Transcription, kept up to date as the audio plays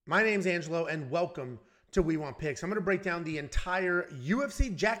My name's Angelo, and welcome to We Want Picks. I'm going to break down the entire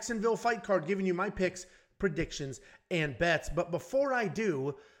UFC Jacksonville fight card, giving you my picks, predictions, and bets. But before I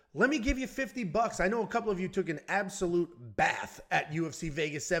do, let me give you $50. I know a couple of you took an absolute bath at UFC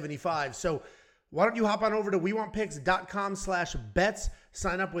Vegas 75. So why don't you hop on over to WeWantPicks.com/bets,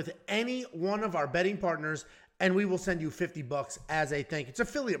 sign up with any one of our betting partners, and we will send you $50 as a thank you. It's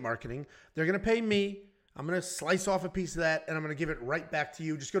affiliate marketing. They're going to pay me. I'm going to slice off a piece of that, and I'm going to give it right back to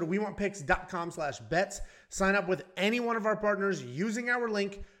you. Just go to WeWantPicks.com/bets, sign up with any one of our partners using our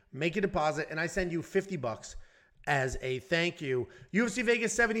link, make a deposit, and I send you $50 as a thank you. UFC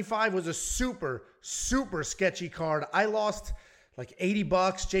Vegas 75 was a super sketchy card. I lost like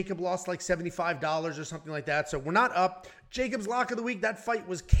 $80. Jacob lost like $75 or something like that. So we're not up. Jacob's lock of the week, that fight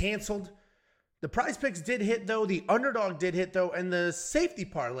was canceled. The prize picks did hit, though. The underdog did hit, though. And the safety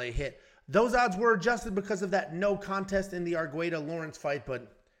parlay hit. Those odds were adjusted because of that no contest in the Argueta-Lawrence fight.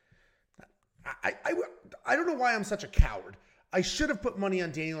 But I don't know why I'm such a coward. I should have put money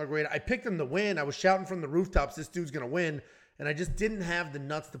on Daniel Argueta. I picked him to win. I was shouting from the rooftops, this dude's going to win. And I just didn't have the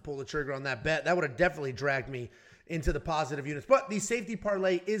nuts to pull the trigger on that bet. That would have definitely dragged me into the positive units. But the safety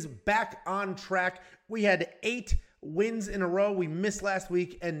parlay is back on track. We had 8 wins in a row. We missed last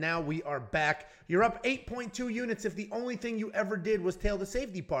week, and now we are back. You're up 8.2 units if the only thing you ever did was tail the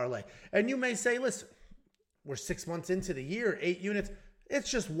safety parlay. And you may say, listen, we're 6 months into the year, 8 units.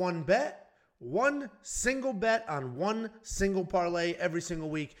 It's just one bet. One single bet on one single parlay every single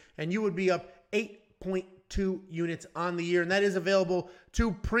week, and you would be up 8.2 units on the year. And that is available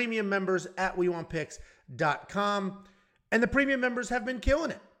to premium members at WeWantPicks.com. And the premium members have been killing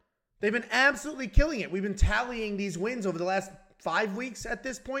it. They've been absolutely killing it. We've been tallying these wins over the last 5 weeks at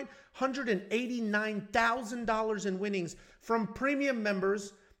this point. $189,000 in winnings from premium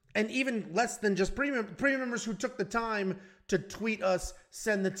members, and even less than just premium members who took the time to tweet us,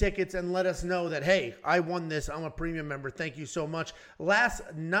 send the tickets, and let us know that, hey, I won this. I'm a premium member. Thank you so much. Last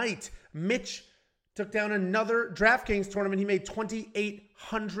night, Mitch took down another DraftKings tournament. He made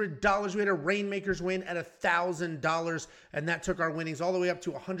 $2,800. We had a Rainmakers win at $1,000, and that took our winnings all the way up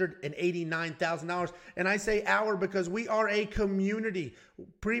to $189,000. And I say our because we are a community.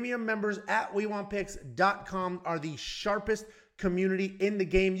 Premium members at WeWantPicks.com are the sharpest community in the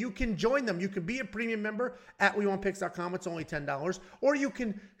game. You can join them. You can be a premium member at WeWantPicks.com. It's only $10. Or you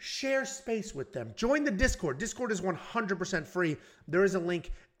can share space with them. Join the Discord. Discord is 100% free. There is a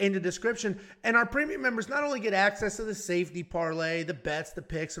link in the description. And our premium members not only get access to the safety parlay, the bets, the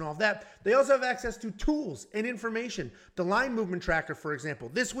picks, and all of that, they also have access to tools and information. The line movement tracker, for example.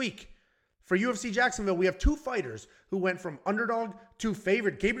 This week, for UFC Jacksonville, we have 2 fighters who went from underdog to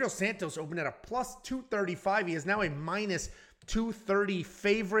favorite. Gabriel Santos opened at a plus 235. He is now a minus 230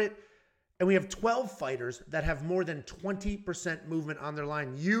 favorite. And we have 12 fighters that have more than 20% movement on their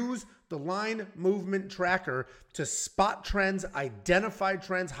line. Use the line movement tracker to spot trends, identify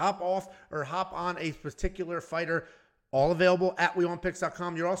trends, hop off or hop on a particular fighter. All available at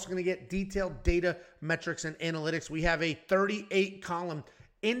WeWantPicks.com. You're also going to get detailed data, metrics, and analytics. We have a 38-column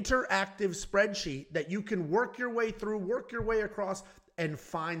interactive spreadsheet that you can work your way through, work your way across, and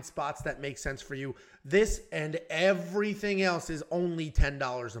find spots that make sense for you. This and everything else is only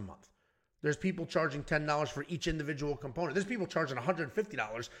 $10 a month. There's people charging $10 for each individual component. There's people charging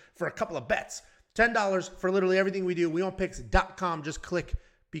 $150 for a couple of bets. $10 for literally everything we do. WeWantPicks.com. Just click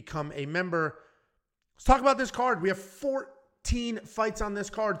become a member. Let's talk about this card. We have 14 fights on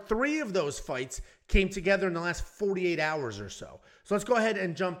this card. 3 of those fights came together in the last 48 hours or so. So let's go ahead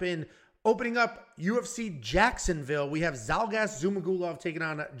and jump in. Opening up UFC Jacksonville, we have Zhalgas Zhumagulov taking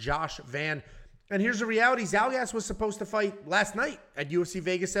on Josh Van. And here's the reality. Zhalgas was supposed to fight last night at UFC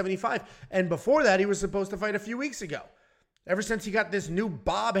Vegas 75. And before that, he was supposed to fight a few weeks ago. Ever since he got this new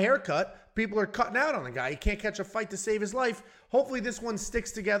bob haircut, people are cutting out on the guy. He can't catch a fight to save his life. Hopefully this one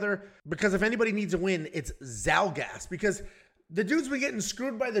sticks together, because if anybody needs a win, it's Zhalgas. Because the dude's been getting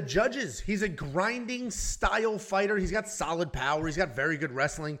screwed by the judges. He's a grinding style fighter. He's got solid power. He's got very good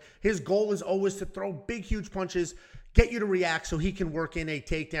wrestling. His goal is always to throw big, huge punches, get you to react so he can work in a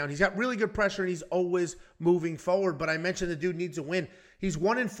takedown. He's got really good pressure, and he's always moving forward. But I mentioned the dude needs a win. He's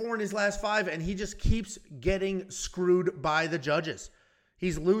 1-4 in his last 5, and he just keeps getting screwed by the judges.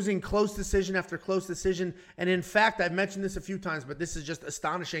 He's losing close decision after close decision. And in fact, I've mentioned this a few times, but this is just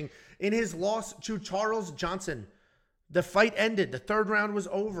astonishing. In his loss to Charles Johnson, the fight ended. The 3rd round was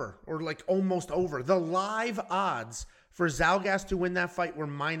over, or like almost over. The live odds for Zhalgas to win that fight were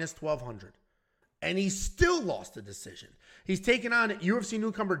minus 1,200. And he still lost the decision. He's taken on UFC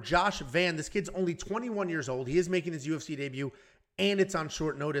newcomer Josh Van. This kid's only 21 years old. He is making his UFC debut. and it's on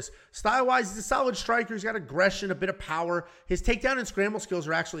short notice. Style-wise, he's a solid striker. He's got aggression, a bit of power. His takedown and scramble skills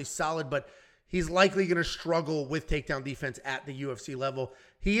are actually solid, but he's likely going to struggle with takedown defense at the UFC level.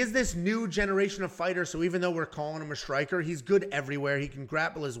 He is this new generation of fighter, so even though we're calling him a striker, he's good everywhere. He can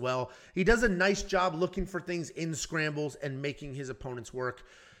grapple as well. He does a nice job looking for things in scrambles and making his opponents work.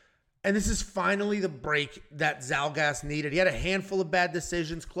 And this is finally the break that Zhalgas needed. He had a handful of bad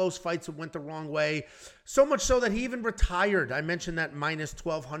decisions, close fights that went the wrong way. So much so that he even retired. I mentioned that minus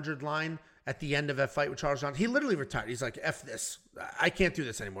 1,200 line at the end of that fight with Charles Johnson. He literally retired. He's like, F this. I can't do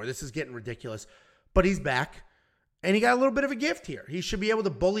this anymore. This is getting ridiculous. But he's back. And he got a little bit of a gift here. He should be able to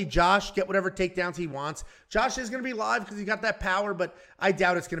bully Josh, get whatever takedowns he wants. Josh is going to be live because he got that power, but I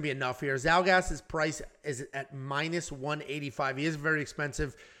doubt it's going to be enough here. Zhalgas' price is at minus 185. He is very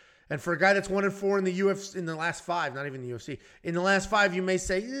expensive. And for a guy that's 1-4 in the UFC, in the last 5, not even the UFC, in the last 5, you may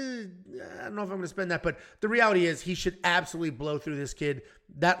say, I don't know if I'm going to spend that. But the reality is he should absolutely blow through this kid.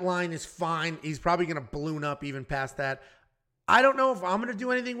 That line is fine. He's probably going to balloon up even past that. I don't know if I'm going to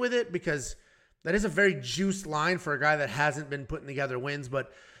do anything with it because that is a very juiced line for a guy that hasn't been putting together wins.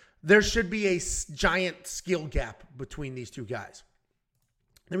 But there should be a giant skill gap between these two guys.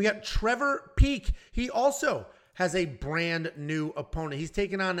 Then we got Trevor Peek. He also has a brand new opponent. He's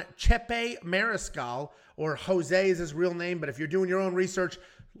taking on Chepe Mariscal, or Jose is his real name, but if you're doing your own research,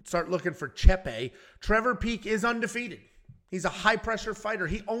 start looking for Chepe. Trevor Peek is undefeated. He's a high-pressure fighter.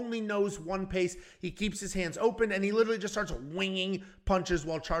 He only knows one pace. He keeps his hands open, and he literally just starts winging punches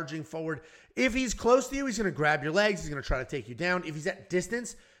while charging forward. If he's close to you, he's going to grab your legs. He's going to try to take you down. If he's at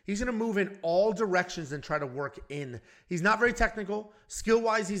distance, he's going to move in all directions and try to work in. He's not very technical.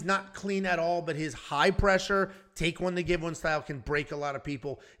 Skill-wise, he's not clean at all, but his high-pressure, take one to give one style can break a lot of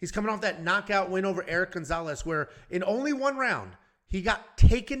people. He's coming off that knockout win over Eric Gonzalez, where in only one round, he got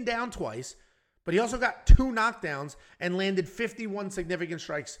taken down twice, but he also got 2 knockdowns and landed 51 significant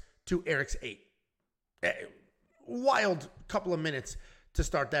strikes to Eric's 8. Wild couple of minutes to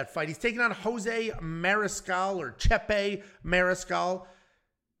start that fight. He's taking on Jose Mariscal, or Chepe Mariscal.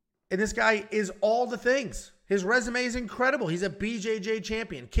 And this guy is all the things. His resume is incredible. He's a BJJ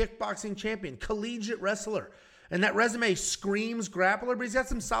champion, kickboxing champion, collegiate wrestler. And that resume screams grappler, but he's got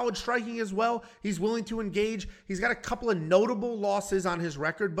some solid striking as well. He's willing to engage. He's got a couple of notable losses on his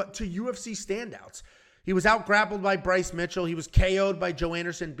record, but to UFC standouts. He was out-grappled by Bryce Mitchell. He was KO'd by Joe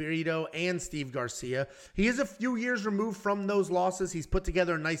Anderson Brito and Steve Garcia. He is a few years removed from those losses. He's put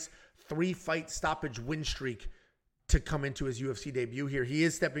together a nice 3-fight stoppage win streak to come into his UFC debut here. He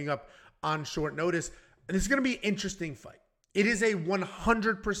is stepping up on short notice. And this is going to be an interesting fight. It is a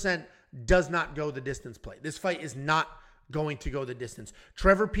 100% does not go the distance play. This fight is not going to go the distance.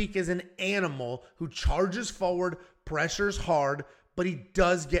 Trevor Peek is an animal who charges forward, pressures hard, but he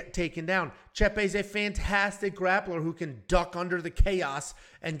does get taken down. Chepe is a fantastic grappler who can duck under the chaos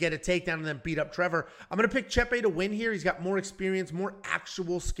and get a takedown and then beat up Trevor. I'm going to pick Chepe to win here. He's got more experience, more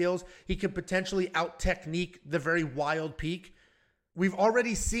actual skills. He can potentially out-technique the very wild Peek. We've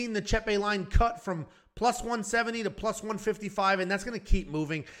already seen the Chepe line cut from plus 170 to plus 155, and that's going to keep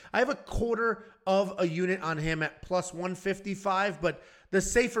moving. I have a quarter of a unit on him at plus 155, but the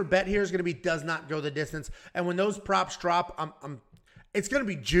safer bet here is going to be does not go the distance. And when those props drop, it's going to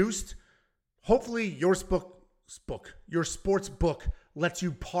be juiced. Hopefully your sports book lets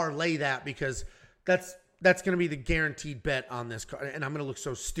you parlay that, because that's going to be the guaranteed bet on this card. And I'm going to look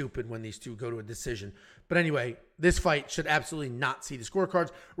so stupid when these two go to a decision. But anyway, this fight should absolutely not see the scorecards.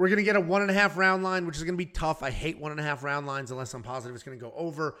 We're going to get a 1.5 round line, which is going to be tough. I hate 1.5 round lines unless I'm positive it's going to go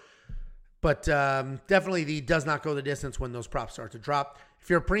over. But definitely the does not go the distance when those props start to drop. If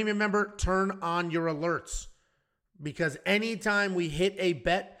you're a premium member, turn on your alerts, because anytime we hit a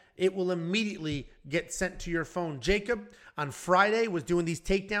bet, it will immediately get sent to your phone. Jacob on Friday was doing these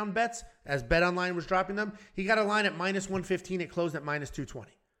takedown bets as BetOnline was dropping them. He got a line at minus 115. It closed at minus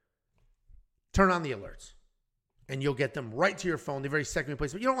 220. Turn on the alerts, and you'll get them right to your phone the very second you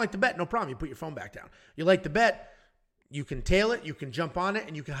place. But you don't like the bet, no problem. You put your phone back down. You like the bet, you can tail it, you can jump on it,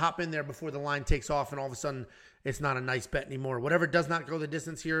 and you can hop in there before the line takes off, and all of a sudden, it's not a nice bet anymore. Whatever does not go the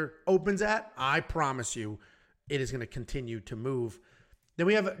distance here opens at, I promise you, it is going to continue to move. Then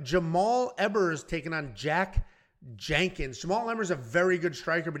we have Jamal Ebers taking on Jack Jenkins. Jamal Ebers is a very good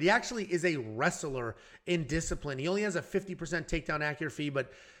striker, but he actually is a wrestler in discipline. He only has a 50% takedown accuracy,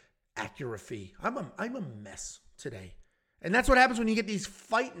 but accuracy. I'm a mess today. And that's what happens when you get these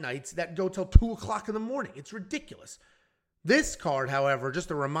fight nights that go till 2 o'clock in the morning. It's ridiculous. This card, however,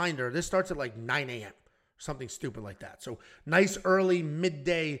 just a reminder, this starts at like 9 a.m. Something stupid like that. So nice early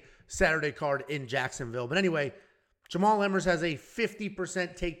midday Saturday card in Jacksonville. But anyway, Jamal Ebers has a 50%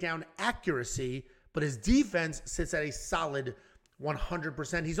 takedown accuracy, but his defense sits at a solid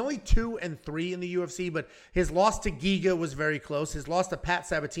 100%. He's only 2-3 in the UFC, but his loss to Giga was very close. His loss to Pat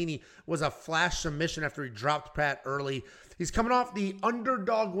Sabatini was a flash submission after he dropped Pat early. He's coming off the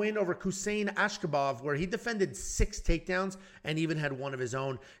underdog win over Hussein Ashkabov, where he defended 6 takedowns and even had one of his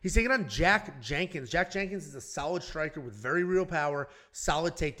own. He's taking on Jack Jenkins. Jack Jenkins is a solid striker with very real power,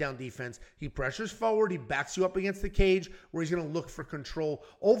 solid takedown defense. He pressures forward. He backs you up against the cage where he's going to look for control.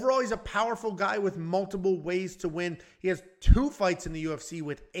 Overall, he's a powerful guy with multiple ways to win. He has 2 fights in the UFC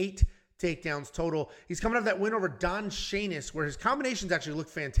with 8 takedowns total. He's coming off that win over Don Shanis, where his combinations actually look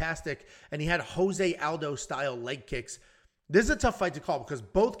fantastic, and he had Jose Aldo style leg kicks. This is a tough fight to call because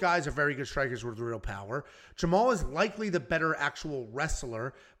both guys are very good strikers with real power. Jamal is likely the better actual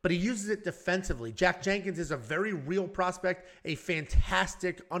wrestler, but he uses it defensively. Jack Jenkins is a very real prospect, a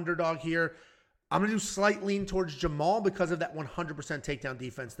fantastic underdog here. I'm going to do slight lean towards Jamal because of that 100% takedown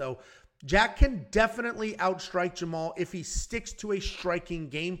defense, though. Jack can definitely outstrike Jamal if he sticks to a striking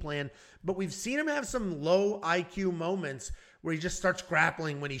game plan, but we've seen him have some low IQ moments where he just starts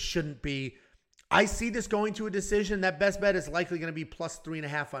grappling when he shouldn't be. I see this going to a decision. That best bet is likely going to be plus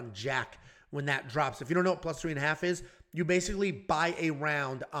 3.5 on Jack when that drops. If you don't know what plus 3.5 is, you basically buy a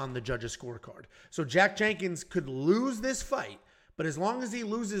round on the judge's scorecard. So Jack Jenkins could lose this fight, but as long as he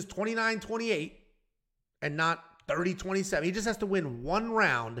loses 29-28 and not 30-27, he just has to win one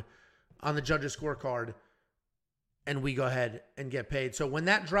round on the judge's scorecard, and we go ahead and get paid. So when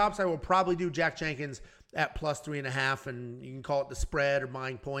that drops, I will probably do Jack Jenkins at plus 3.5, and you can call it the spread or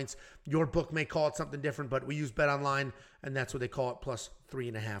buying points. Your book may call it something different, but we use Bet Online, and that's what they call it, plus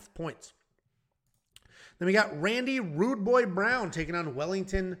 3.5 points. Then we got Randy Rude Boy Brown taking on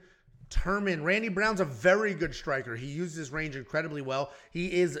Wellington Turman. Randy Brown's a very good striker. He uses his range incredibly well.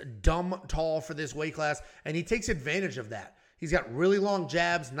 He is dumb tall for this weight class, and he takes advantage of that. He's got really long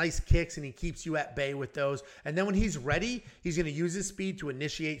jabs, nice kicks, and he keeps you at bay with those. And then when he's ready, he's going to use his speed to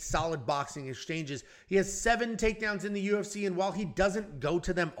initiate solid boxing exchanges. He has 7 takedowns in the UFC, and while he doesn't go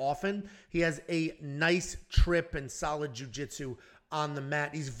to them often, he has a nice trip and solid jiu-jitsu on the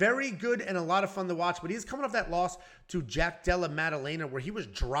mat. He's very good and a lot of fun to watch, but he's coming off that loss to Jack Della Maddalena where he was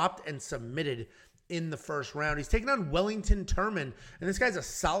dropped and submitted in the first round. He's taking on Wellington Turman, and this guy's a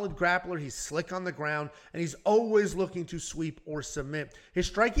solid grappler. He's slick on the ground, and he's always looking to sweep or submit. His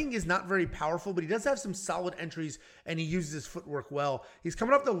striking is not very powerful, but he does have some solid entries, and he uses his footwork well. He's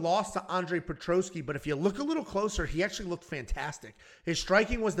coming off the loss to Andre Petroski, but if you look a little closer, he actually looked fantastic. His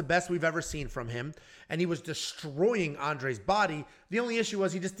striking was the best we've ever seen from him, and he was destroying Andre's body. The only issue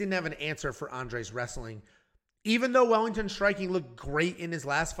was he just didn't have an answer for Andre's wrestling. Even though Wellington's striking looked great in his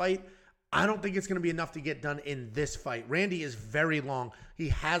last fight, I don't think it's going to be enough to get done in this fight. Randy is very long. He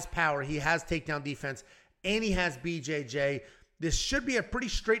has power. He has takedown defense, and he has BJJ. This should be a pretty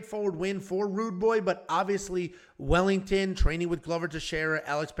straightforward win for Rude Boy, but obviously Wellington, training with Glover Teixeira,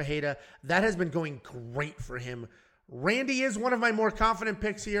 Alex Pereira, that has been going great for him. Randy is one of my more confident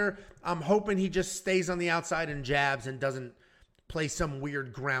picks here. I'm hoping he just stays on the outside and jabs and doesn't play some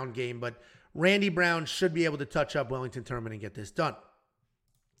weird ground game, but Randy Brown should be able to touch up Wellington Turman and get this done.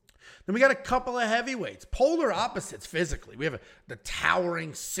 Then we got a couple of heavyweights, polar opposites physically. We have the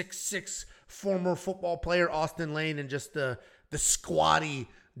towering 6'6" former football player Austin Lane and just the squatty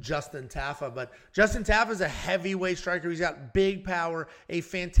Justin Tafa. But Justin Tafa is a heavyweight striker. He's got big power, a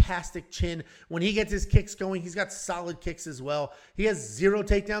fantastic chin. When he gets his kicks going, he's got solid kicks as well. He has 0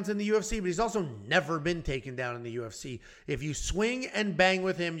 takedowns in the UFC, but he's also never been taken down in the UFC. If you swing and bang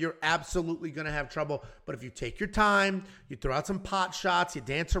with him, you're absolutely going to have trouble. But if you take your time, you throw out some pot shots, you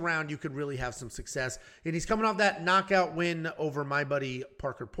dance around, you could really have some success. And he's coming off that knockout win over my buddy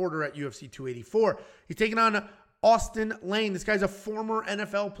Parker Porter at UFC 284. He's taking on Austin Lane. This guy's a former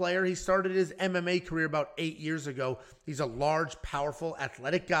NFL player. He started his MMA career about 8 years ago. He's a large, powerful,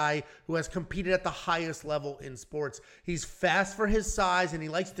 athletic guy who has competed at the highest level in sports. He's fast for his size, and he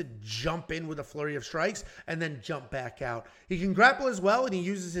likes to jump in with a flurry of strikes and then jump back out. He can grapple as well, and he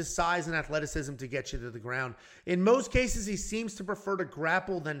uses his size and athleticism to get you to the ground. In most cases, he seems to prefer to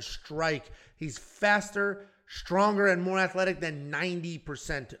grapple than strike. He's faster, stronger, and more athletic than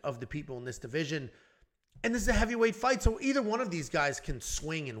 90% of the people in this division. And this is a heavyweight fight, so either one of these guys can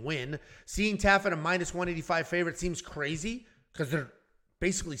swing and win. Seeing Taff at a minus 185 favorite seems crazy because they're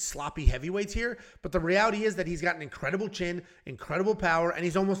basically sloppy heavyweights here. But the reality is that he's got an incredible chin, incredible power, and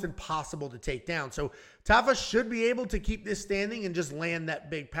he's almost impossible to take down. So Tafa should be able to keep this standing and just land that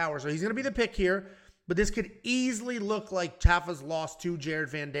big power. So he's going to be the pick here. But this could easily look like Tafa's loss to Jared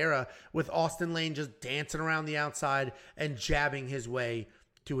Vandera with Austin Lane just dancing around the outside and jabbing his way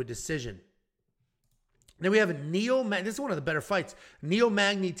to a decision. Then we have this is one of the better fights. Neil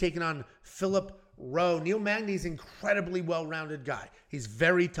Magny taking on Philip Rowe. Neil Magny's incredibly well-rounded guy. He's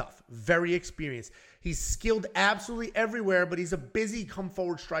very tough, very experienced. He's skilled absolutely everywhere, but he's a busy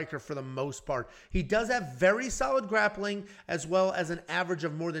come-forward striker for the most part. He does have very solid grappling, as well as an average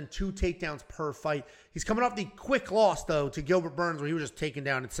of more than 2 takedowns per fight. He's coming off the quick loss, though, to Gilbert Burns, where he was just taken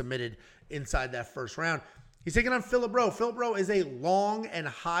down and submitted inside that first round. He's taking on Philip Rowe. Philip Rowe is a long and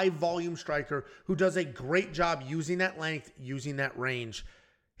high-volume striker who does a great job using that length, using that range.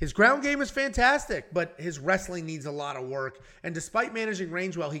 His ground game is fantastic, but his wrestling needs a lot of work. And despite managing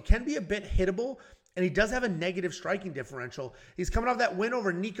range well, he can be a bit hittable, and he does have a negative striking differential. He's coming off that win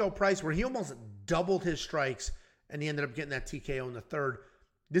over Nico Price, where he almost doubled his strikes, and he ended up getting that TKO in the third.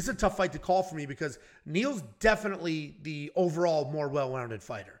 This is a tough fight to call for me because Neil's definitely the overall more well-rounded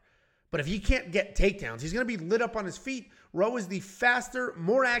fighter. But if he can't get takedowns, he's going to be lit up on his feet. Rowe is the faster,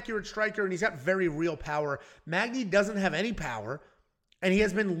 more accurate striker, and he's got very real power. Magny doesn't have any power, and he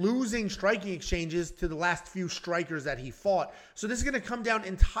has been losing striking exchanges to the last few strikers that he fought. So this is going to come down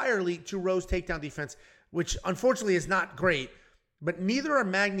entirely to Rowe's takedown defense, which unfortunately is not great, but neither are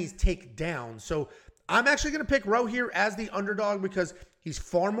Magny's takedowns. So I'm actually going to pick Rowe here as the underdog because he's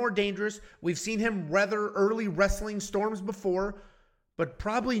far more dangerous. We've seen him weather early wrestling storms before, but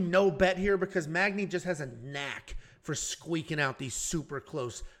probably no bet here because Magny just has a knack for squeaking out these super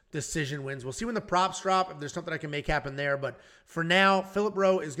close decision wins. We'll see when the props drop if there's something I can make happen there. But for now, Philip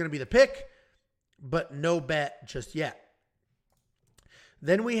Rowe is going to be the pick, but no bet just yet.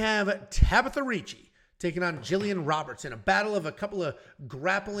 Then we have Tabitha Ricci taking on Jillian Robertson, a battle of a couple of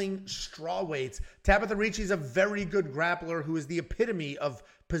grappling strawweights. Tabitha Ricci is a very good grappler who is the epitome of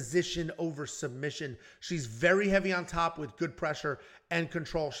position over submission. She's very heavy on top with good pressure and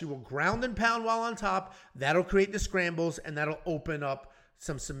control. She will ground and pound while on top. That'll create the scrambles, and that'll open up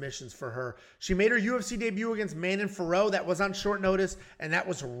some submissions for her. She made her UFC debut against Manon Farrow. That was on short notice, and that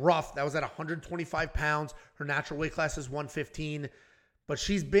was rough. That was at 125 pounds. Her natural weight class is 115. But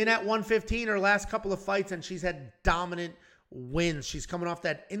she's been at 115 her last couple of fights, and she's had dominant wins. She's coming off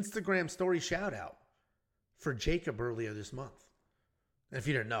that Instagram story shout-out for Jacob earlier this month. And if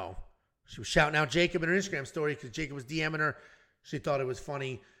you didn't know, she was shouting out Jacob in her Instagram story because Jacob was DMing her. She thought it was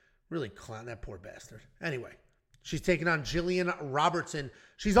funny. Really clown that poor bastard. Anyway, she's taking on Jillian Robertson.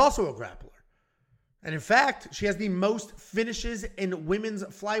 She's also a grappler. And in fact, she has the most finishes in women's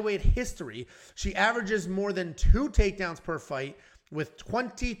flyweight history. She averages more than 2 takedowns per fight with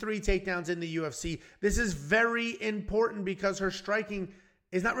 23 takedowns in the UFC. This is very important because her striking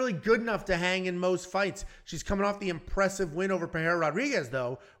is not really good enough to hang in most fights. She's coming off the impressive win over Pereira Rodriguez,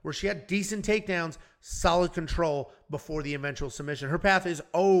 though, where she had decent takedowns, solid control before the eventual submission. Her path is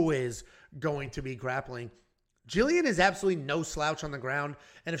always going to be grappling. Jillian is absolutely no slouch on the ground,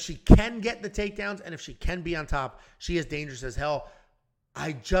 and if she can get the takedowns and if she can be on top, she is dangerous as hell.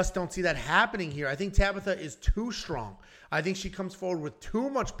 I just don't see that happening here. I think Tabitha is too strong. I think she comes forward with too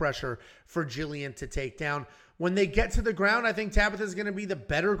much pressure for Jillian to take down. When they get to the ground, I think Tabitha is going to be the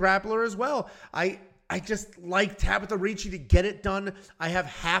better grappler as well. I just like Tabitha Ricci to get it done. I have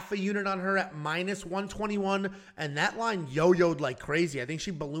half a unit on her at minus 121, and that line yo-yoed like crazy. I think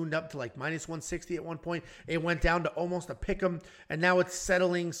she ballooned up to like minus 160 at one point. It went down to almost a pick'em, and now it's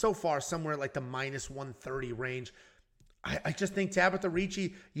settling so far somewhere like the minus 130 range. I just think Tabitha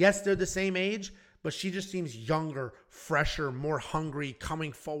Ricci, yes, they're the same age, but she just seems younger, fresher, more hungry,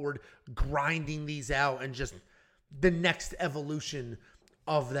 coming forward, grinding these out, and just the next evolution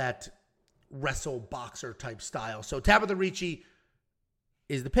of that wrestle boxer type style. So Tabitha Ricci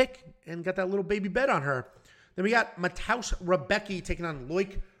is the pick and got that little baby bet on her. Then we got Mateusz Rebecki taking on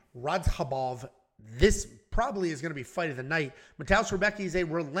Loik Radzhabov. This probably is going to be fight of the night. Mateusz Rebecki is a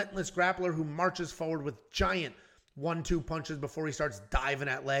relentless grappler who marches forward with giant 1-2 punches before he starts diving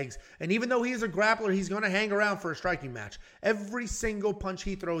at legs. And even though he is a grappler, he's going to hang around for a striking match. Every single punch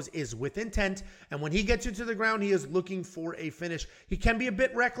he throws is with intent. And when he gets you to the ground, he is looking for a finish. He can be a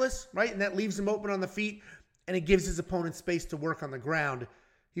bit reckless, right? And that leaves him open on the feet. And it gives his opponent space to work on the ground.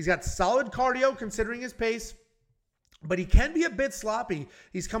 He's got solid cardio considering his pace. But he can be a bit sloppy.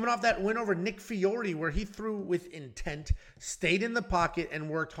 He's coming off that win over Nick Fiore where he threw with intent, stayed in the pocket, and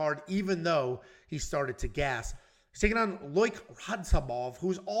worked hard even though he started to gas. He's taking on Loik Radzhabov,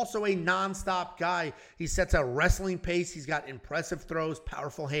 who's also a nonstop guy. He sets a wrestling pace. He's got impressive throws,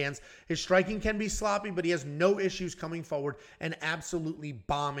 powerful hands. His striking can be sloppy, but he has no issues coming forward and absolutely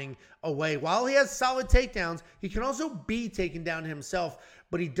bombing away. While he has solid takedowns, he can also be taken down himself,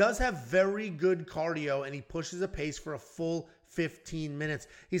 but he does have very good cardio, and he pushes a pace for a full 15 minutes.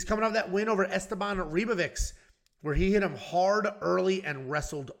 He's coming off that win over Esteban Ribovics, where he hit him hard early and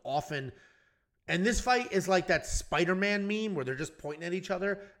wrestled often. And this fight is like that Spider-Man meme where they're just pointing at each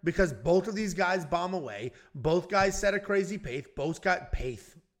other because both of these guys bomb away. Both guys set a crazy pace. Both got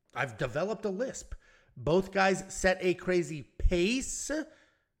pace. I've developed a lisp. Both guys set a crazy pace,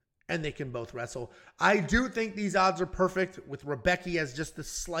 and they can both wrestle. I do think these odds are perfect with Rebecca as just the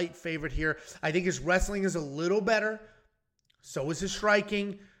slight favorite here. I think his wrestling is a little better. So is his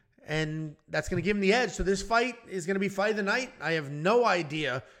striking, and that's going to give him the edge. So this fight is going to be fight of the night. I have no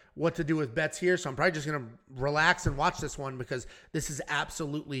idea what to do with bets here, so I'm probably just going to relax and watch this one because this is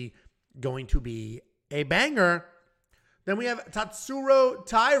absolutely going to be a banger. Then we have Tatsuro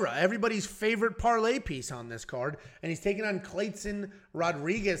Taira, everybody's favorite parlay piece on this card, and he's taking on Clayton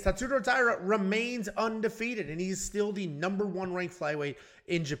Rodriguez. Tatsuro Taira remains undefeated, and he's still the number 1 ranked flyweight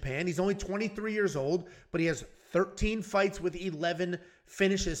in Japan. He's only 23 years old, but he has 13 fights with 11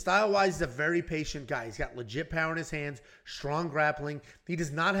 finishes. Style-wise, he's a very patient guy. He's got legit power in his hands, strong grappling. He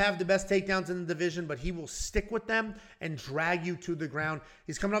does not have the best takedowns in the division, but he will stick with them and drag you to the ground.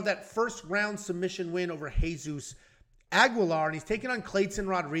 He's coming off that first round submission win over Jesus Aguilar, and he's taking on Clayton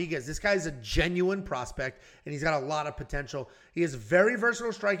Rodriguez. This guy's a genuine prospect, and he's got a lot of potential. He has very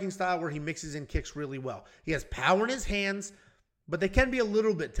versatile striking style where he mixes in kicks really well. He has power in his hands, but they can be a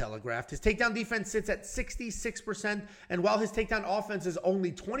little bit telegraphed. His takedown defense sits at 66%, and while his takedown offense is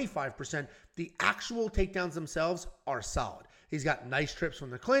only 25%, the actual takedowns themselves are solid. He's got nice trips from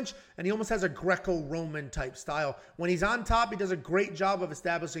the clinch, and he almost has a Greco-Roman type style. When he's on top, he does a great job of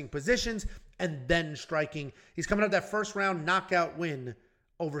establishing positions and then striking. He's coming out that first round knockout win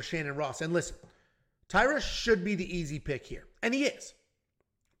over Shannon Ross. And listen, Taira should be the easy pick here, and he is,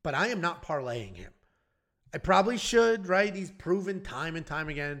 but I am not parlaying him. I probably should, right? He's proven time and time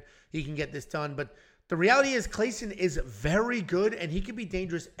again he can get this done. But the reality is Clayton is very good, and he can be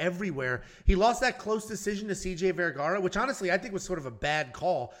dangerous everywhere. He lost that close decision to CJ Vergara, which honestly I think was sort of a bad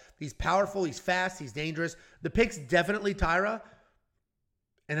call. He's powerful, he's fast, he's dangerous. The pick's definitely Taira,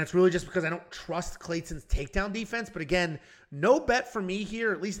 and that's really just because I don't trust Clayton's takedown defense. But again, no bet for me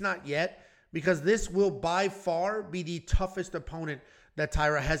here, at least not yet, because this will by far be the toughest opponent that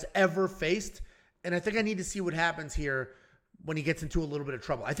Taira has ever faced. And I think I need to see what happens here when he gets into a little bit of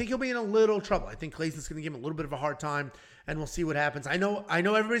trouble. I think he'll be in a little trouble. I think Clayton's going to give him a little bit of a hard time, and we'll see what happens. I know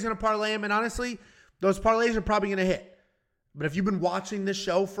everybody's going to parlay him, and honestly, those parlays are probably going to hit. But if you've been watching this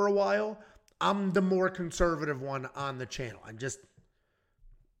show for a while, I'm the more conservative one on the channel.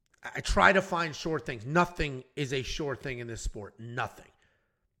 I try to find sure things. Nothing is a sure thing in this sport. Nothing.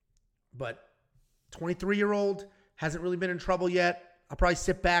 But 23-year-old, hasn't really been in trouble yet. I'll probably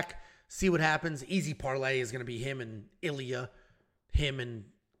sit back, see what happens. Easy parlay is going to be him and Ilya, him and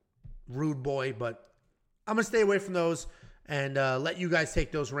Rude Boy, but I'm going to stay away from those and let you guys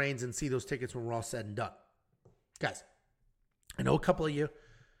take those reins and see those tickets when we're all said and done. Guys, I know a couple of you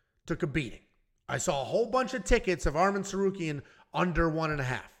took a beating. I saw a whole bunch of tickets of Arman Sarukian under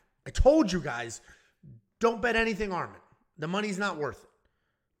 1.5. I told you guys, don't bet anything Arman. The money's not worth it.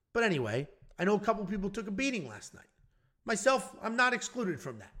 But anyway, I know a couple people took a beating last night. Myself, I'm not excluded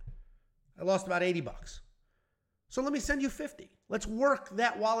from that. I lost about $80. So let me send you 50. Let's work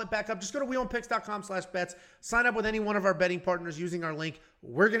that wallet back up. Just go to WeOwnPicks.com/bets. Sign up with any one of our betting partners using our link.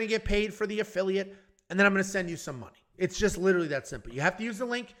 We're going to get paid for the affiliate, and then I'm going to send you some money. It's just literally that simple. You have to use the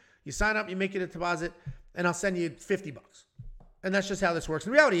link. You sign up, you make it a deposit, and I'll send you $50. And that's just how this works.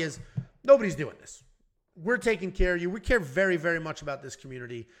 And the reality is, nobody's doing this. We're taking care of you. We care very, very much about this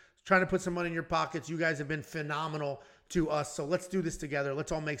community. Trying to put some money in your pockets. You guys have been phenomenal to us. So let's do this together.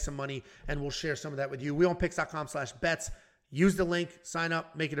 Let's all make some money, and we'll share some of that with you. WeOwnPicks.com/bets. Use the link, sign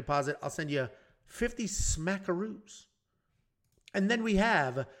up, make a deposit. I'll send you 50 smackaroos. And then we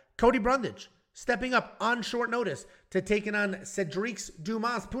have Cody Brundage stepping up on short notice to taking on Cedric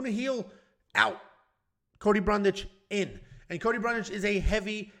Dumas. Punahil out. Cody Brundage in. And Cody Brundage is a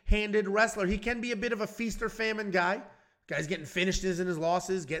heavy-handed wrestler. He can be a bit of a feast or famine guy. Guy's getting finishes in his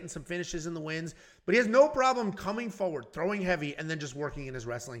losses, getting some finishes in the wins. But he has no problem coming forward, throwing heavy, and then just working in his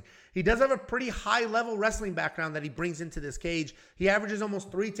wrestling. He does have a pretty high-level wrestling background that he brings into this cage. He averages almost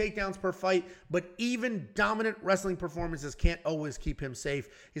 3 takedowns per fight, but even dominant wrestling performances can't always keep him safe.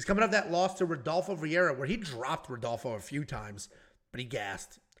 He's coming off that loss to Rodolfo Vieira, where he dropped Rodolfo a few times, but he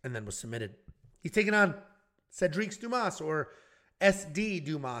gassed and then was submitted. He's taking on Cedric Dumas, or SD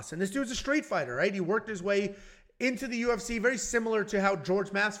Dumas. And this dude's a street fighter, right? He worked his way into the UFC, very similar to how George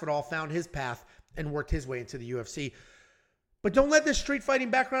Masvidal found his path and worked his way into the UFC. But don't let this street fighting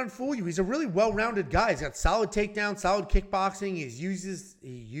background fool you. He's a really well-rounded guy. He's got solid takedowns, solid kickboxing. He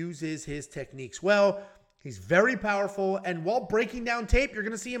uses his techniques well. He's very powerful, and while breaking down tape, you're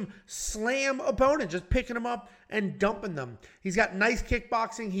going to see him slam opponents, just picking them up and dumping them. He's got nice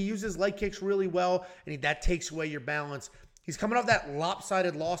kickboxing. He uses leg kicks really well, and that takes away your balance. He's coming off that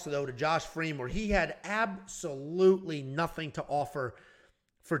lopsided loss, though, to Josh Freem, where he had absolutely nothing to offer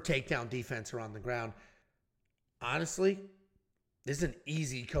for takedown defense around the ground. Honestly, this is an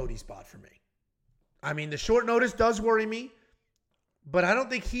easy Cody spot for me. I mean, the short notice does worry me, but I don't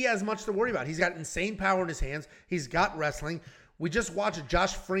think he has much to worry about. He's got insane power in his hands. He's got wrestling. We just watched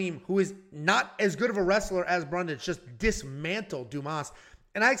Josh Freem, who is not as good of a wrestler as Brundage, just dismantle Dumas.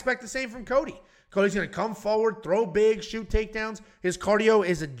 And I expect the same from Cody. Cody's going to come forward, throw big, shoot takedowns. His cardio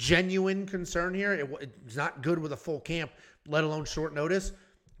is a genuine concern here. It's not good with a full camp, let alone short notice.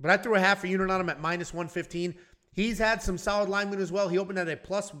 But I threw a half a unit on him at minus 115. He's had some solid line movement as well. He opened at a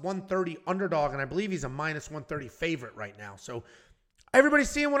plus 130 underdog, and I believe he's a minus 130 favorite right now. So everybody's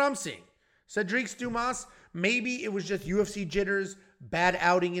seeing what I'm seeing. Cedric Dumas, maybe it was just UFC jitters, bad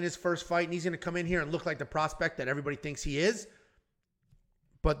outing in his first fight, and he's going to come in here and look like the prospect that everybody thinks he is.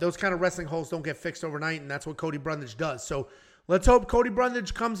 But those kind of wrestling holes don't get fixed overnight, and that's what Cody Brundage does. So let's hope Cody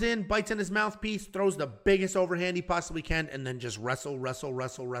Brundage comes in, bites in his mouthpiece, throws the biggest overhand he possibly can, and then just wrestle,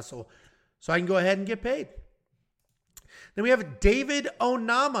 so I can go ahead and get paid. Then we have David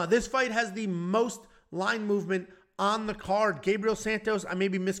Onama. This fight has the most line movement on the card. Gabriel Santos, I may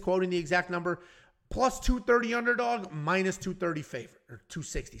be misquoting the exact number, plus 230 underdog, minus 230 favorite, or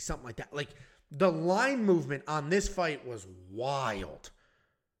 260, something like that. Like, the line movement on this fight was wild.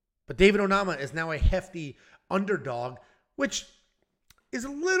 But David Onama is now a hefty underdog, which is a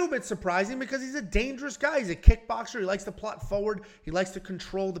little bit surprising because he's a dangerous guy. He's a kickboxer. He likes to plot forward. He likes to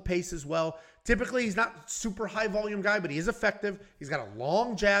control the pace as well. Typically, he's not super high volume guy, but he is effective. He's got a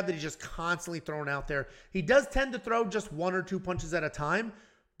long jab that he's just constantly throwing out there. He does tend to throw just one or two punches at a time,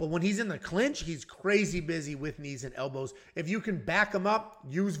 but when he's in the clinch, he's crazy busy with knees and elbows. If you can back him up,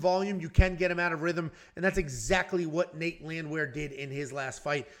 use volume, you can get him out of rhythm, and that's exactly what Nate Landwehr did in his last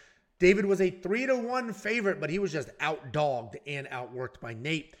fight. David was a 3-1 favorite, but he was just outdogged and outworked by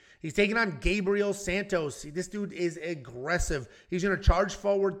Nate. He's taking on Gabriel Santos. This dude is aggressive. He's going to charge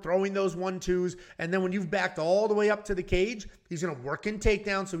forward, throwing those 1-2s, and then when you've backed all the way up to the cage, he's going to work in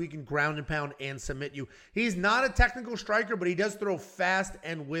takedown so he can ground and pound and submit you. He's not a technical striker, but he does throw fast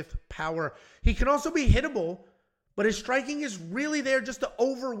and with power. He can also be hittable, but his striking is really there just to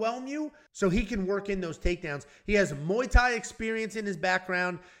overwhelm you so he can work in those takedowns. He has Muay Thai experience in his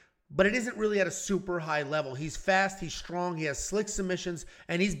background, but it isn't really at a super high level. He's fast, he's strong, he has slick submissions,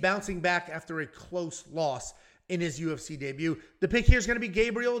 and he's bouncing back after a close loss in his UFC debut. The pick here is going to be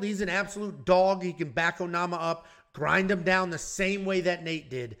Gabriel. He's an absolute dog. He can back Onama up, grind him down the same way that Nate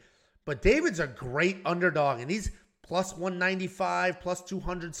did. But David's a great underdog, and he's plus 195, plus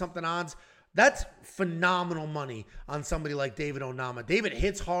 200 something odds. That's phenomenal money on somebody like David Onama. David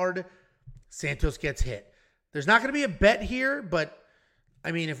hits hard. Santos gets hit. There's not going to be a bet here, but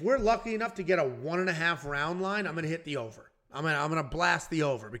I mean, if we're lucky enough to get a 1.5 round line, I'm going to hit the over. I'm going to blast the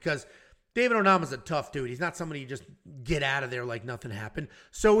over because David Onama's a tough dude. He's not somebody you just get out of there like nothing happened.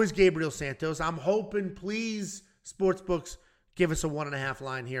 So is Gabriel Santos. I'm hoping, please, sportsbooks, give us a 1.5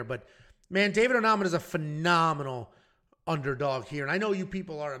 line here. But, man, David Onama is a phenomenal underdog here. And I know you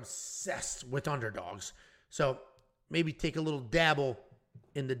people are obsessed with underdogs. So maybe take a little dabble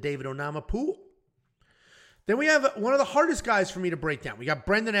in the David Onama pool. Then we have one of the hardest guys for me to break down. We got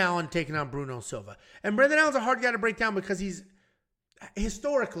Brendan Allen taking on Bruno Silva. And Brendan Allen's a hard guy to break down because he's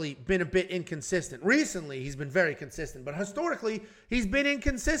historically been a bit inconsistent. Recently, he's been very consistent, but historically, he's been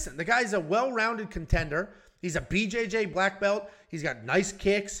inconsistent. The guy's a well-rounded contender. He's a BJJ black belt. He's got nice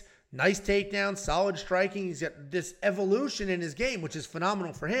kicks, nice takedowns, solid striking. He's got this evolution in his game, which is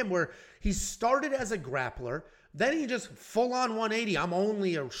phenomenal for him, where he started as a grappler. Then he just full-on 180. I'm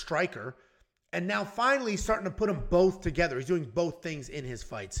only a striker. And now finally he's starting to put them both together. He's doing both things in his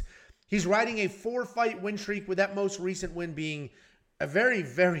fights. He's riding a 4-fight win streak, with that most recent win being a very,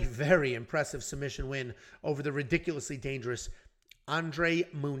 very, very impressive submission win over the ridiculously dangerous Andre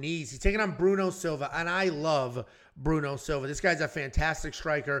Muniz. He's taking on Bruno Silva, and I love Bruno Silva. This guy's a fantastic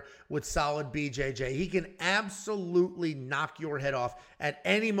striker with solid BJJ. He can absolutely knock your head off at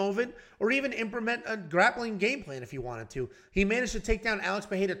any moment, or even implement a grappling game plan if he wanted to. He managed to take down Alex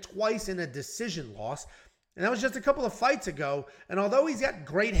Pereira twice in a decision loss, and that was just a couple of fights ago. And although he's got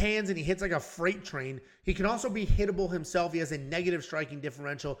great hands and he hits like a freight train, he can also be hittable himself. He has a negative striking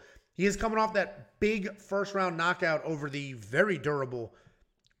differential. He is coming off that big first-round knockout over the very durable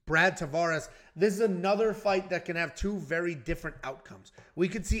Brad Tavares. This is another fight that can have two very different outcomes. We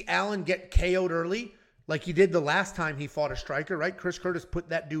could see Allen get KO'd early, like he did the last time he fought a striker, right? Chris Curtis put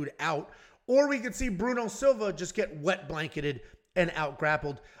that dude out. Or we could see Bruno Silva just get wet blanketed and out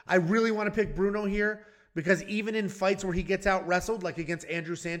grappled. I really want to pick Bruno here because even in fights where he gets out wrestled, like against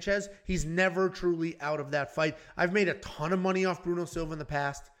Andrew Sanchez, he's never truly out of that fight. I've made a ton of money off Bruno Silva in the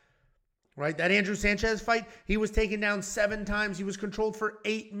past. Right? That Andrew Sanchez fight, he was taken down 7 times. He was controlled for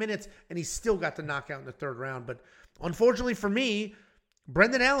 8 minutes, and he still got the knockout in the 3rd round. But unfortunately for me,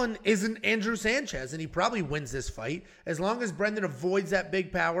 Brendan Allen isn't Andrew Sanchez, and he probably wins this fight. As long as Brendan avoids that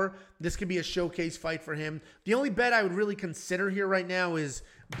big power, this could be a showcase fight for him. The only bet I would really consider here right now is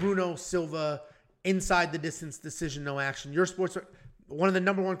Bruno Silva inside the distance decision, no action. Your sports, one of the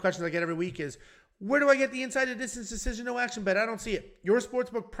number one questions I get every week is, where do I get the inside the distance decision, no action bet? I don't see it. Your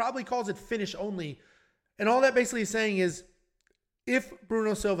sportsbook probably calls it finish only. And all that basically is saying is, if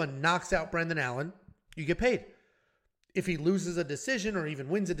Bruno Silva knocks out Brendan Allen, you get paid. If he loses a decision or even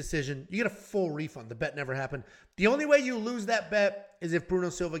wins a decision, you get a full refund. The bet never happened. The only way you lose that bet is if Bruno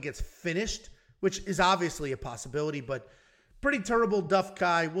Silva gets finished, which is obviously a possibility, but pretty terrible Duff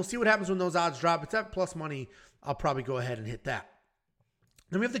Kai. We'll see what happens when those odds drop. It's at plus money. I'll probably go ahead and hit that.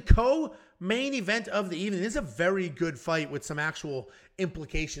 Then we have the co-main event of the evening. This is a very good fight with some actual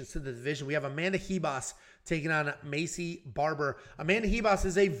implications to the division. We have Amanda Ribas taking on Macy Barber. Amanda Ribas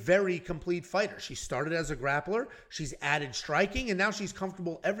is a very complete fighter. She started as a grappler. She's added striking, and now she's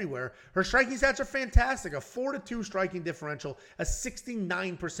comfortable everywhere. Her striking stats are fantastic. A 4-2 striking differential, a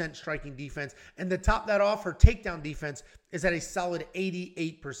 69% striking defense, and to top that off, her takedown defense is at a solid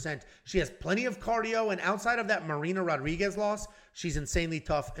 88%. She has plenty of cardio, and outside of that Marina Rodriguez loss, she's insanely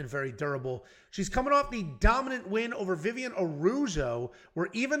tough and very durable. She's coming off the dominant win over Vivian Araujo, where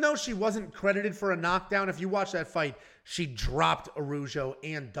even though she wasn't credited for a knockdown, if you watch that fight, she dropped Araujo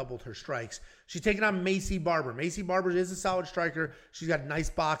and doubled her strikes. She's taking on Macy Barber. Macy Barber is a solid striker. She's got nice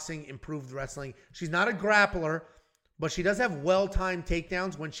boxing, improved wrestling. She's not a grappler, but she does have well-timed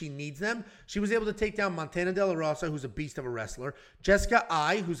takedowns when she needs them. She was able to take down Montana De La Rosa, who's a beast of a wrestler. Jessica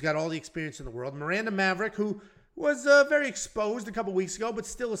Ai, who's got all the experience in the world. Miranda Maverick, who was very exposed a couple weeks ago, but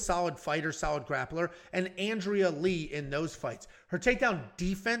still a solid fighter, solid grappler. And Andrea Lee in those fights. Her takedown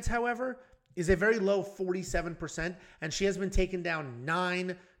defense, however, is a very low 47%, and she has been taken down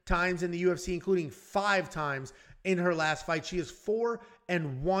 9 times in the UFC, including 5 times in her last fight. She is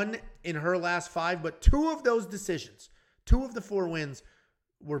 4-1 in her last 5, but 2 of those decisions, 2 of the 4 wins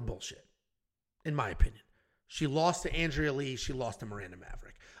were bullshit, in my opinion. She lost to Andrea Lee. She lost to Miranda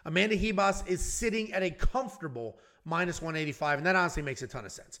Maverick. Amanda Ribas is sitting at a comfortable minus 185, and that honestly makes a ton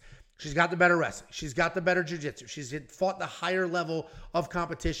of sense. She's got the better wrestling. She's got the better jiu-jitsu. She's fought the higher level of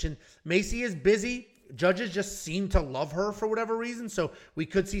competition. Macy is busy. Judges just seem to love her for whatever reason, so we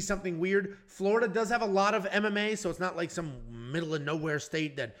could see something weird. Florida does have a lot of MMA, so it's not like some middle of nowhere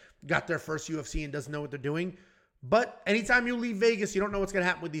state that got their first UFC and doesn't know what they're doing. But anytime you leave Vegas, you don't know what's going to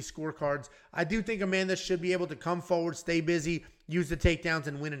happen with these scorecards. I do think Amanda should be able to come forward, stay busy, use the takedowns,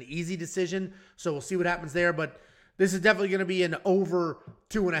 and win an easy decision. So we'll see what happens there. But this is definitely going to be an over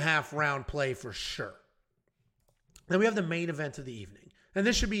 2.5 round play for sure. Then we have the main event of the evening. And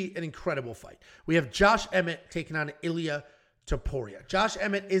this should be an incredible fight. We have Josh Emmett taking on Ilia Topuria. Josh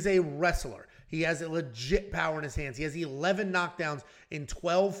Emmett is a wrestler. He has a legit power in his hands. He has 11 knockdowns in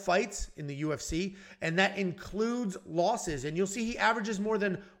 12 fights in the UFC, and that includes losses. And you'll see he averages more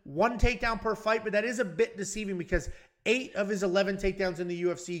than 1 takedown per fight, but that is a bit deceiving because 8 of his 11 takedowns in the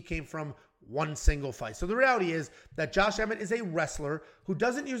UFC came from 1 single fight. So the reality is that Josh Emmett is a wrestler who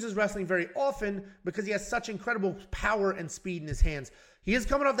doesn't use his wrestling very often because he has such incredible power and speed in his hands. He is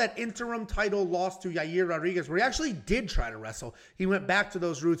coming off that interim title loss to Yair Rodriguez, where he actually did try to wrestle. He went back to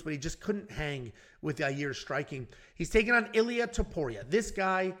those roots, but he just couldn't hang with Yair's striking. He's taking on Ilia Topuria. This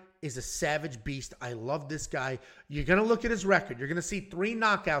guy is a savage beast. I love this guy. You're going to look at his record. You're going to see 3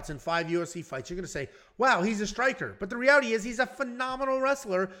 knockouts in 5 UFC fights. You're going to say, wow, he's a striker. But the reality is he's a phenomenal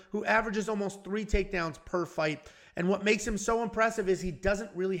wrestler who averages almost 3 takedowns per fight. And what makes him so impressive is he doesn't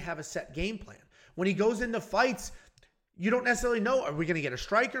really have a set game plan. When he goes into fights, you don't necessarily know, are we going to get a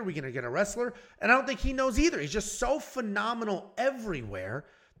striker? Are we going to get a wrestler? And I don't think he knows either. He's just so phenomenal everywhere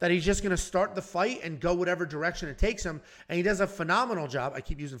that he's just going to start the fight and go whatever direction it takes him. And he does a phenomenal job. I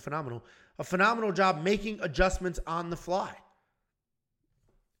keep using phenomenal. A phenomenal job making adjustments on the fly.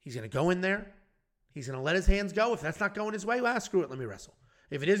 He's going to go in there. He's going to let his hands go. If that's not going his way, well, screw it. Let me wrestle.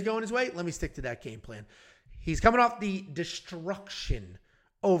 If it is going his way, let me stick to that game plan. He's coming off the destruction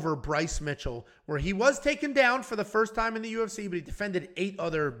over Bryce Mitchell, where he was taken down for the first time in the UFC, but he defended 8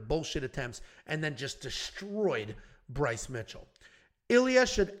 other bullshit attempts and then just destroyed Bryce Mitchell. Ilia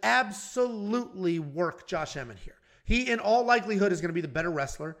should absolutely work Josh Emmett here. He, in all likelihood, is going to be the better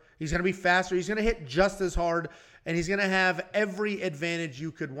wrestler. He's going to be faster. He's going to hit just as hard, and he's going to have every advantage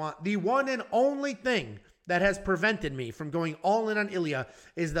you could want. The one and only thing that has prevented me from going all in on Ilya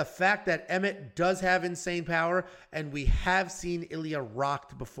is the fact that Emmett does have insane power, and we have seen Ilya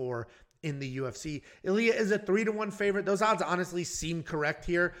rocked before in the UFC. Ilya is a 3-1 favorite. Those odds honestly seem correct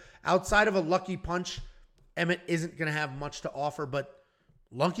here. Outside of a lucky punch, Emmett isn't going to have much to offer, but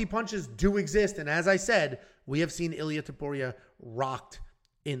lucky punches do exist. And as I said, we have seen Ilia Topuria rocked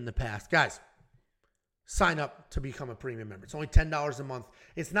in the past. Guys, sign up to become a premium member. It's only $10 a month.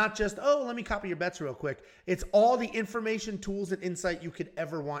 It's not just, oh, let me copy your bets real quick. It's all the information, tools, and insight you could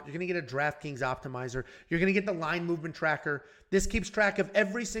ever want. You're going to get a DraftKings optimizer. You're going to get the line movement tracker. This keeps track of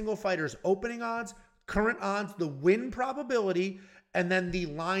every single fighter's opening odds, current odds, the win probability, and then the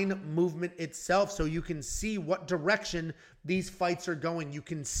line movement itself, so you can see what direction these fights are going. You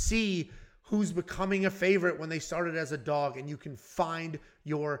can see who's becoming a favorite when they started as a dog, and you can find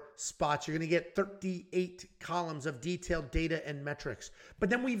your spots. You're going to get 38 columns of detailed data and metrics. But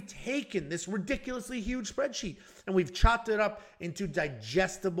then we've taken this ridiculously huge spreadsheet and we've chopped it up into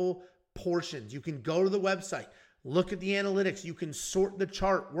digestible portions. You can go to the website, look at the analytics. You can sort the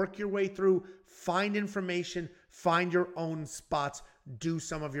chart, work your way through, find information, find your own spots, do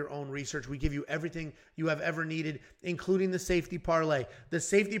some of your own research. We give you everything you have ever needed, including the safety parlay. The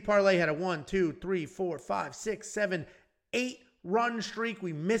safety parlay had a 1, 2, 3, 4, 5, 6, 7, 8 run streak.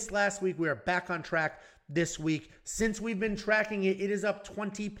 We missed last week. We are back on track this week. Since we've been tracking it, it is up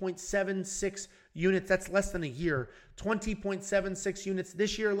 20.76 units. That's less than a year. 20.76 units.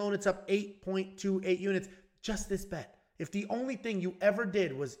 This year alone, it's up 8.28 units. Just this bet. If the only thing you ever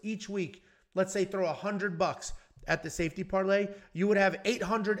did was each week, let's say throw $100 at the safety parlay, you would have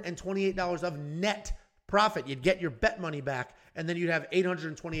 $828 of net profit. You'd get your bet money back, and then you'd have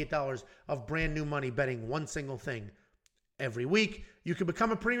 $828 of brand new money betting one single thing every week. You can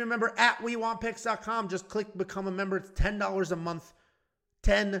become a premium member at WeWantPicks.com. Just click become a member. It's $10 a month.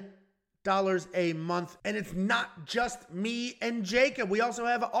 $10 a month. And it's not just me and Jacob. We also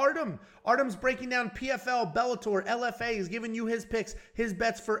have Artem. Artem's breaking down PFL, Bellator, LFA. He's giving you his picks, his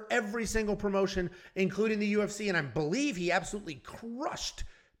bets for every single promotion, including the UFC. And I believe he absolutely crushed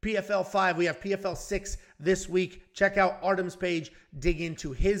PFL 5. We have PFL 6 this week. Check out Artem's page. Dig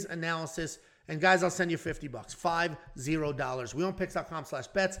into his analysis. And guys, I'll send you $50. $50.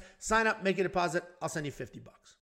 WeWantPicks.com/bets. Sign up, make a deposit. I'll send you $50.